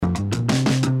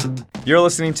You're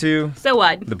listening to So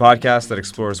What? The podcast that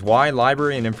explores why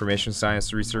library and information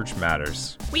science research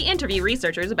matters. We interview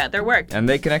researchers about their work. And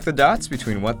they connect the dots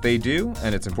between what they do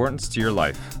and its importance to your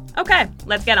life. Okay,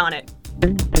 let's get on it.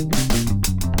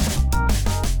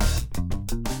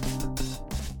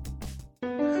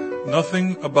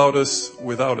 Nothing about us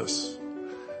without us.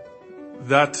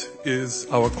 That is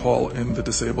our call in the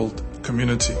disabled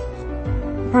community.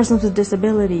 Persons with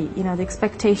disability, the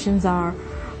expectations are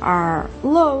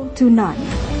low to none.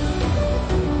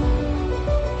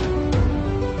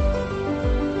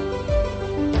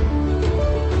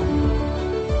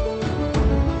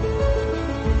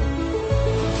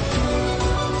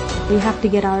 We have to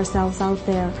get ourselves out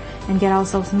there and get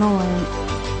ourselves known.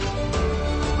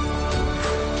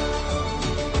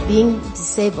 Being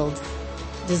disabled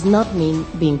does not mean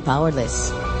being powerless.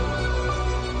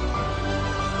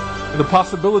 The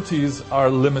possibilities are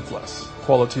limitless.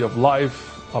 Quality of life,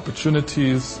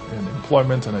 opportunities in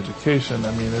employment and education,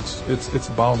 it's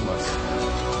boundless.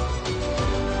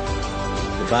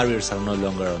 The barriers are no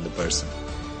longer on the person.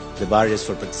 The barriers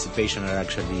for participation are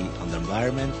actually on the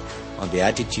environment, on the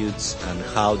attitudes, and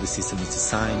how the system is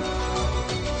designed.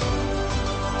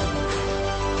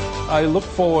 I look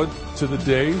forward to the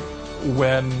day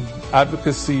when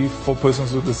advocacy for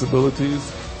persons with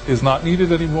disabilities is not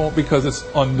needed anymore because it's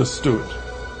understood.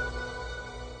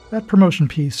 That promotion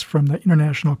piece from the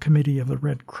International Committee of the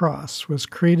Red Cross was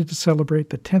created to celebrate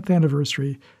the 10th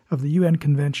anniversary of the UN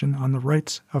Convention on the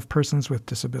Rights of Persons with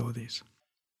Disabilities.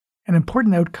 An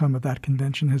important outcome of that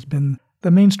convention has been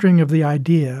the mainstreaming of the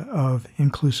idea of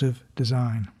inclusive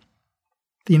design.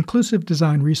 The Inclusive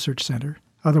Design Research Center,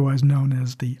 otherwise known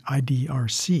as the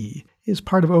IDRC, is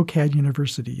part of OCAD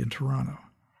University in Toronto,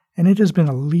 and it has been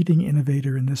a leading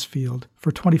innovator in this field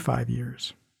for 25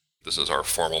 years. This is our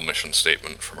formal mission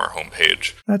statement from our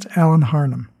homepage. That's Alan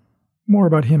Harnham. More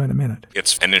about him in a minute.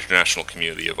 It's an international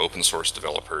community of open source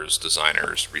developers,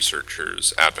 designers,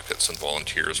 researchers, advocates, and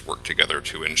volunteers work together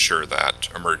to ensure that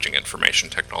emerging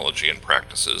information technology and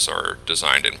practices are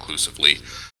designed inclusively.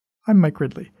 I'm Mike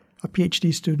Ridley, a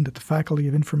PhD student at the Faculty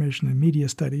of Information and Media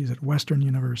Studies at Western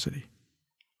University.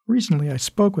 Recently, I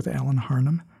spoke with Alan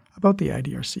Harnham about the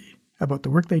IDRC, about the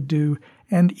work they do,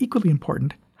 and equally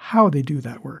important, how they do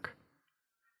that work.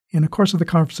 In the course of the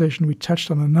conversation, we touched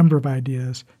on a number of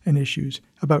ideas and issues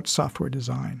about software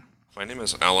design. My name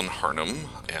is Alan Harnham,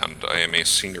 and I am a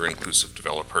senior inclusive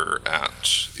developer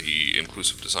at the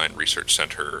Inclusive Design Research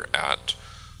Center at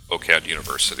OCAD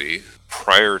University.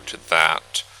 Prior to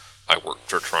that, I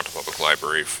worked for Toronto Public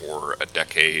Library for a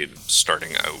decade,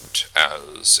 starting out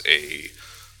as a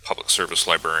public service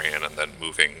librarian and then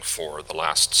moving for the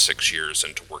last 6 years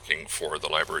into working for the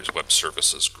library's web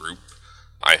services group.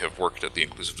 I have worked at the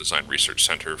Inclusive Design Research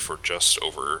Center for just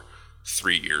over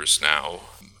 3 years now,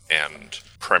 and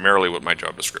primarily what my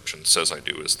job description says I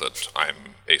do is that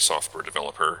I'm a software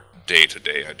developer. Day to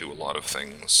day, I do a lot of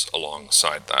things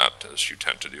alongside that, as you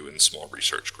tend to do in small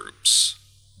research groups.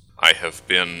 I have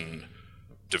been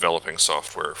developing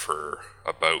software for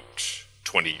about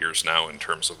 20 years now in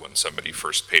terms of when somebody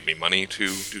first paid me money to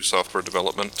do software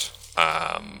development.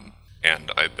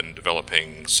 And I've been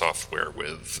developing software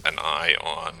with an eye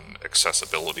on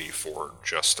accessibility for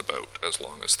just about as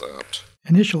long as that.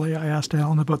 Initially, I asked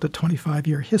Alan about the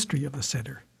 25-year history of the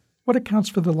center. What accounts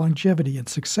for the longevity and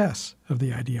success of the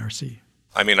IDRC?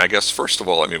 I guess, first of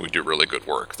all, we do really good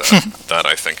work. That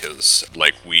I think is,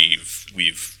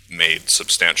 we've made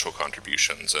substantial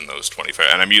contributions in those 25,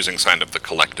 and I'm using kind of the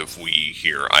collective we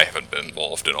here. I haven't been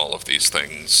involved in all of these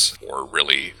things, or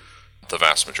really the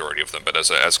vast majority of them, but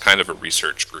as kind of a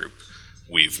research group,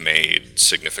 we've made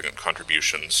significant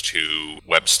contributions to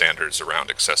web standards around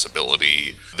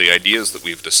accessibility. The ideas that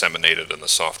we've disseminated and the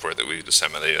software that we've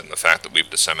disseminated and the fact that we've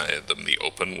disseminated them the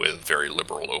open with very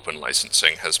liberal open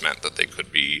licensing has meant that they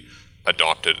could be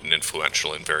adopted and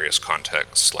influential in various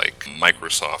contexts. Like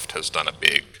Microsoft has done a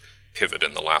big pivot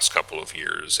in the last couple of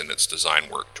years in its design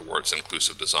work towards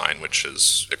inclusive design, which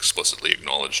is explicitly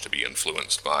acknowledged to be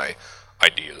influenced by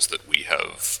ideas that we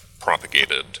have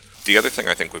propagated. The other thing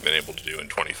I think we've been able to do in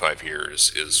 25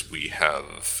 years is we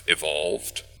have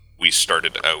evolved. We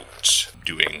started out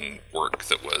doing work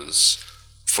that was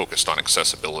focused on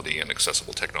accessibility and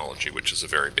accessible technology, which is a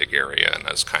very big area, and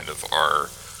as kind of our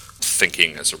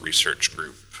thinking as a research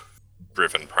group,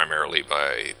 driven primarily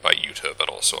by Yuta, but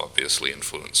also obviously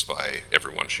influenced by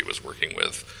everyone she was working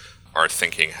with, our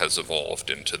thinking has evolved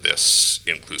into this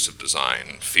inclusive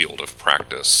design field of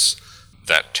practice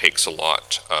that takes a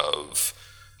lot of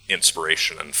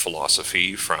inspiration and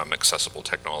philosophy from accessible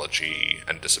technology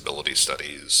and disability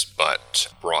studies,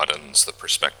 but broadens the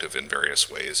perspective in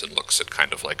various ways and looks at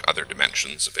kind of like other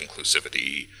dimensions of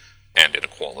inclusivity and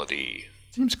inequality.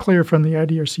 It seems clear from the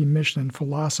IDRC mission and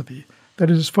philosophy that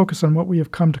it is focused on what we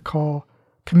have come to call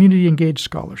community-engaged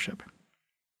scholarship.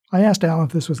 I asked Alan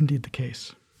if this was indeed the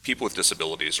case. People with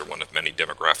disabilities are one of many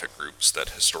demographic groups that,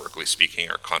 historically speaking,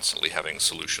 are constantly having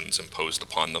solutions imposed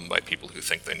upon them by people who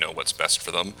think they know what's best for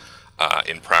them.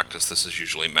 In practice, this is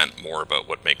usually meant more about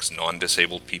what makes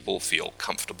non-disabled people feel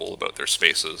comfortable about their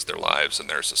spaces, their lives, and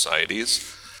their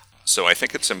societies. So I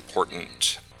think it's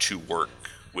important to work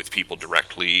with people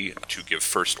directly, to give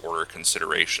first-order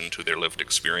consideration to their lived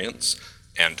experience,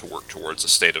 and to work towards a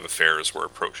state of affairs where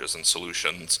approaches and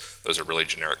solutions, those are really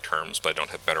generic terms, but I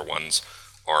don't have better ones,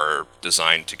 are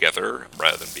designed together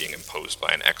rather than being imposed by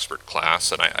an expert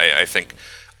class. And I think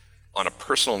on a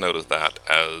personal note of that,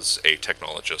 as a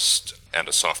technologist and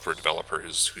a software developer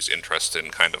who's interested in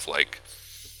kind of like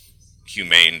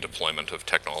humane deployment of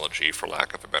technology, for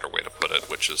lack of a better way to put it,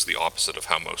 which is the opposite of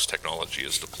how most technology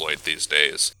is deployed these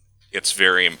days, it's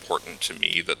very important to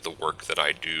me that the work that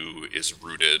I do is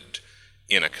rooted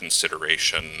in a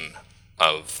consideration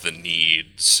of the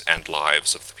needs and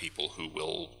lives of the people who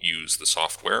will use the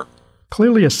software.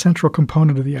 Clearly, a central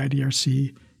component of the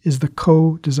IDRC is the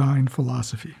co-design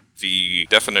philosophy. The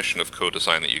definition of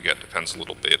co-design that you get depends a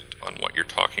little bit on what you're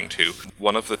talking to.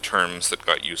 One of the terms that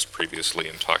got used previously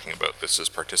in talking about this is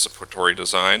participatory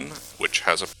design, which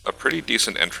has a pretty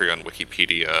decent entry on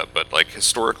Wikipedia, but like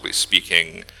historically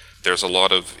speaking, there's a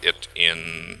lot of it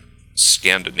in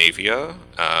Scandinavia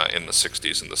in the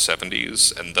 60s and the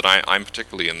 70s, and that I'm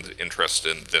particularly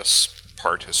interested in this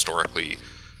part historically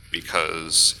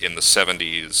because in the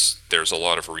 70s there's a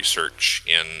lot of research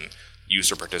in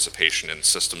user participation in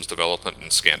systems development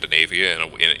in Scandinavia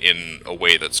in a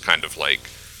way that's kind of like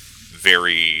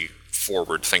very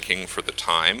forward-thinking for the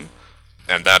time.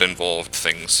 And that involved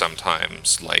things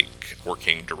sometimes like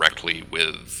working directly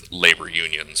with labor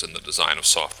unions in the design of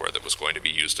software that was going to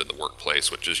be used in the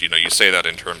workplace, which is, you say that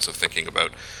in terms of thinking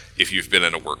about if you've been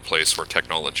in a workplace where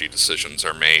technology decisions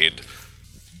are made,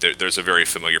 there's a very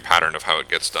familiar pattern of how it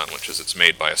gets done, which is it's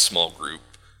made by a small group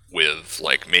with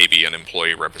like maybe an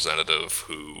employee representative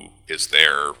who is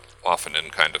there often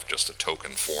in kind of just a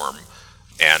token form,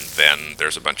 and then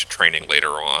there's a bunch of training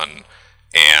later on,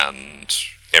 and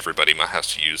everybody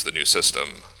has to use the new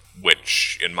system,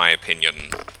 which, in my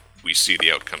opinion, we see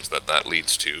the outcomes that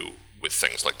leads to with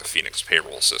things like the Phoenix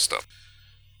payroll system.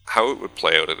 How it would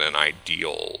play out in an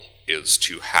ideal is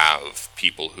to have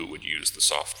people who would use the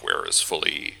software as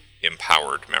fully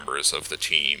empowered members of the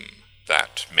team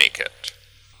that make it.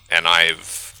 And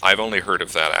I've only heard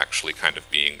of that actually kind of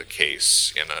being the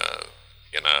case in a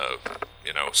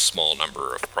small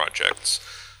number of projects.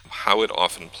 How it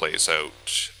often plays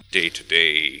out day to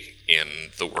day in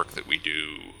the work that we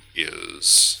do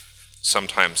is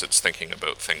sometimes it's thinking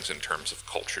about things in terms of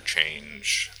culture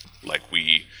change. Like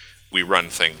we run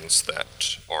things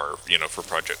that are, for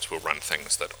projects we'll run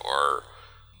things that are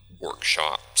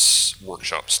workshop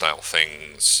style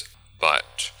things,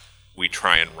 but we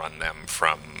try and run them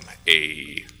from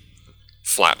a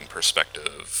flattened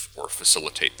perspective or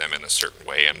facilitate them in a certain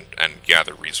way and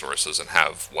gather resources and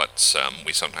have what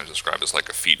we sometimes describe as like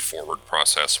a feed-forward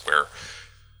process where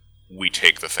we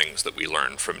take the things that we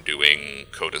learn from doing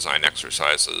co-design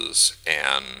exercises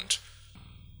and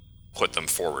put them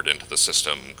forward into the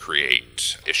system,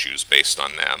 create issues based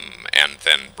on them, and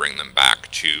then bring them back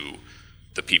to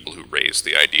the people who raise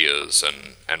the ideas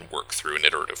and work through an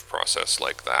iterative process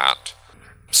like that.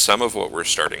 Some of what we're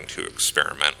starting to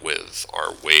experiment with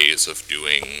are ways of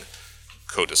doing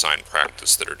co-design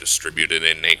practice that are distributed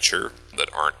in nature, that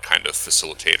aren't kind of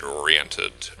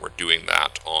facilitator-oriented. We're doing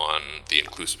that on the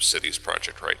Inclusive Cities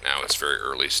project right now. It's very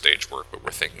early stage work, but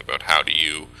we're thinking about how do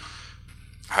you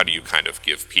kind of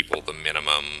give people the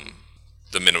minimum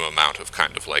amount of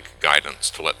kind of like guidance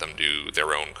to let them do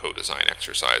their own co-design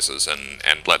exercises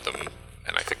and let them,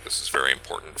 and I think this is very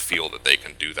important, feel that they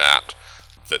can do that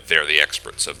they're the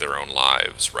experts of their own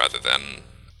lives rather than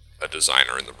a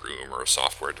designer in the room or a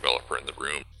software developer in the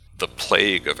room. The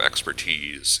plague of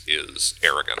expertise is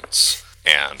arrogance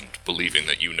and believing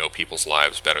that you know people's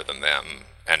lives better than them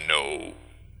and know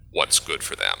what's good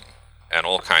for them. And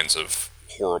all kinds of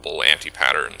horrible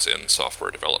anti-patterns in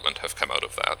software development have come out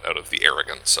of that, out of the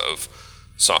arrogance of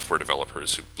software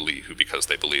developers who because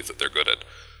they believe that they're good at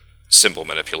simple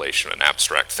manipulation and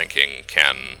abstract thinking,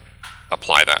 can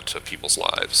apply that to people's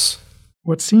lives.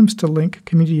 What seems to link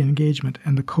community engagement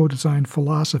and the co-design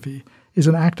philosophy is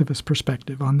an activist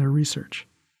perspective on their research.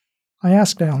 I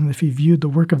asked Alan if he viewed the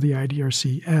work of the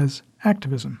IDRC as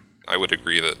activism. I would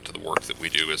agree that the work that we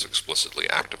do is explicitly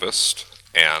activist,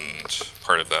 and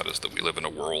part of that is that we live in a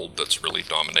world that's really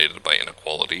dominated by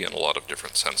inequality in a lot of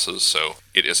different senses, so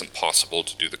it isn't possible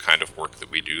to do the kind of work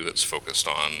that we do that's focused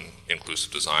on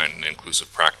inclusive design and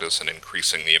inclusive practice and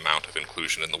increasing the amount of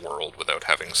inclusion in the world without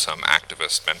having some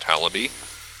activist mentality.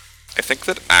 I think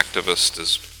that activist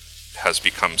has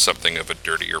become something of a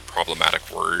dirty or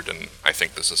problematic word, and I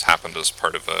think this has happened as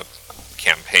part of a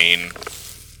campaign.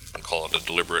 And call it a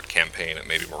deliberate campaign. It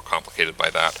may be more complicated by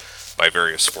that, by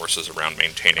various forces around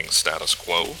maintaining status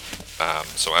quo.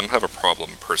 So I don't have a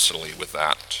problem personally with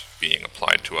that being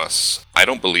applied to us. I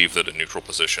don't believe that a neutral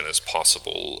position is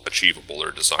possible, achievable,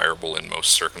 or desirable in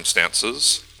most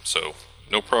circumstances. So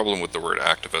no problem with the word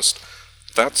activist.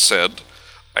 That said,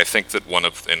 I think that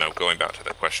going back to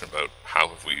that question about how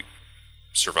have we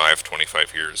survived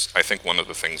 25 years, I think one of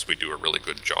the things we do a really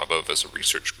good job of as a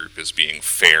research group is being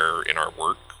fair in our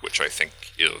work, which I think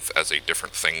of as a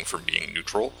different thing from being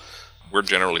neutral. We're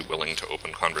generally willing to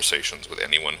open conversations with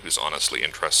anyone who's honestly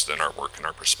interested in our work and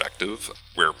our perspective.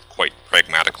 We're quite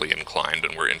pragmatically inclined,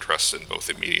 and we're interested in both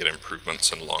immediate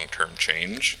improvements and long-term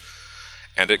change.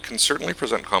 And it can certainly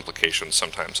present complications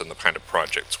sometimes in the kind of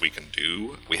projects we can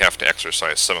do. We have to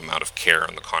exercise some amount of care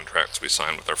in the contracts we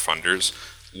sign with our funders.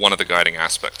 One of the guiding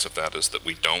aspects of that is that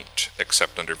we don't,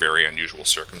 except under very unusual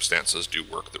circumstances, do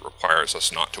work that requires us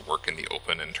not to work in the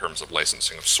open in terms of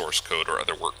licensing of source code or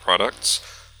other work products.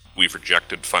 We've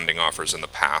rejected funding offers in the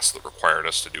past that required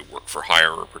us to do work for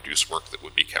hire or produce work that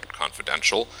would be kept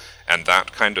confidential, and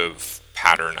that kind of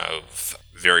pattern of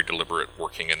very deliberate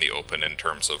working in the open in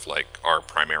terms of like our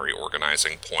primary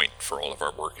organizing point for all of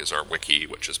our work is our wiki,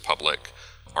 which is public,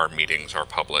 our meetings are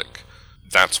public.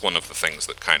 That's one of the things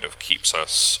that kind of keeps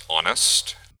us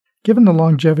honest. Given the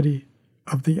longevity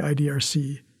of the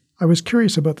IDRC, I was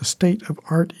curious about the state of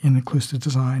art in inclusive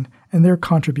design and their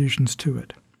contributions to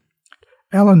it.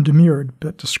 Alan demurred,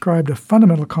 but described a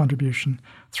fundamental contribution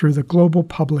through the Global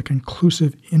Public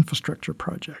Inclusive Infrastructure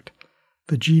Project,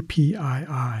 the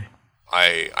GPII.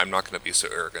 I'm not going to be so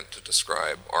arrogant to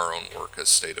describe our own work as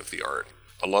state-of-the-art.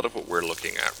 A lot of what we're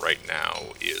looking at right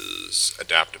now is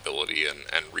adaptability and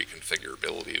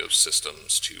reconfigurability of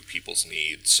systems to people's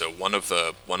needs. So one of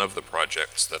the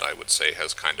projects that I would say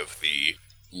has kind of the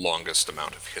longest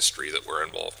amount of history that we're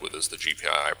involved with is the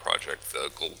GPII project, the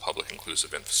Global Public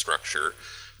Inclusive Infrastructure.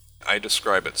 I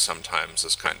describe it sometimes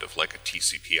as kind of like a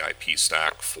TCP/IP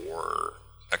stack for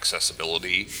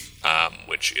accessibility,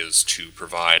 which is to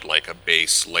provide like a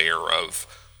base layer of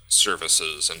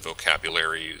services and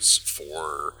vocabularies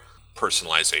for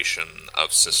personalization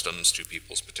of systems to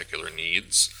people's particular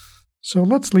needs. So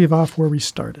let's leave off where we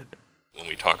started. When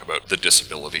we talk about the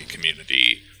disability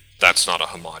community, that's not a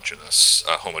homogeneous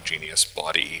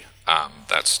body.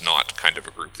 That's not kind of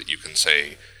a group that you can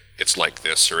say it's like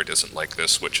this or it isn't like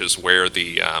this, which is where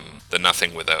the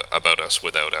nothing about us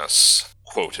without us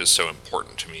quote is so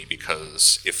important to me,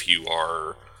 because if you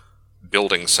are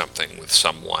building something with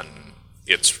someone,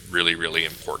 it's really, really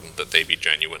important that they be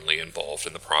genuinely involved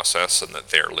in the process and that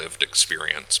their lived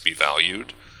experience be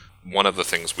valued. One of the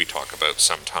things we talk about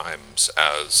sometimes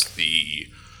as the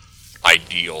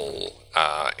ideal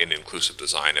in inclusive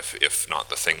design, if not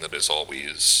the thing that is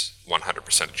always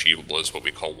 100% achievable, is what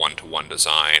we call one-to-one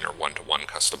design or one-to-one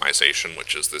customization,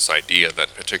 which is this idea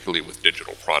that particularly with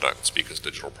digital products, because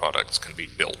digital products can be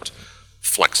built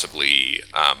flexibly,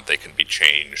 they can be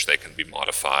changed, they can be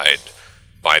modified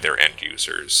by their end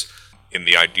users. In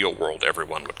the ideal world,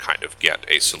 everyone would kind of get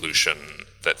a solution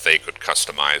that they could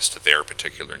customize to their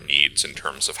particular needs in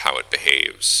terms of how it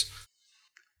behaves.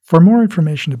 For more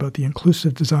information about the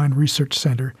Inclusive Design Research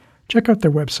Center, check out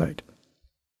their website.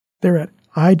 They're at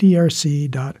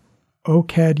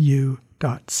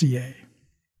idrc.ocadu.ca.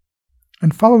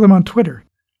 And follow them on Twitter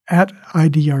at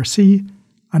idrc_ocadu.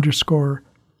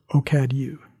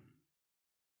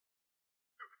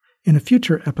 In a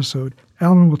future episode,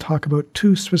 Alan will talk about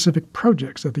two specific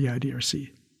projects of the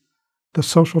IDRC, the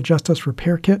Social Justice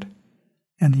Repair Kit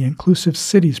and the Inclusive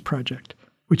Cities Project,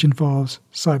 which involves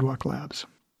Sidewalk Labs.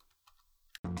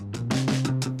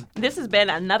 This has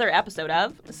been another episode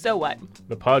of So What?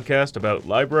 The podcast about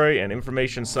library and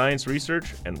information science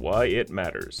research and why it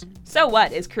matters. So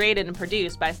What is created and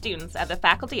produced by students at the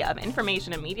Faculty of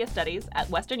Information and Media Studies at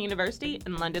Western University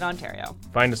in London, Ontario.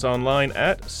 Find us online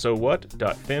at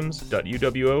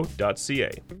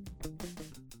sowhat.fims.uwo.ca.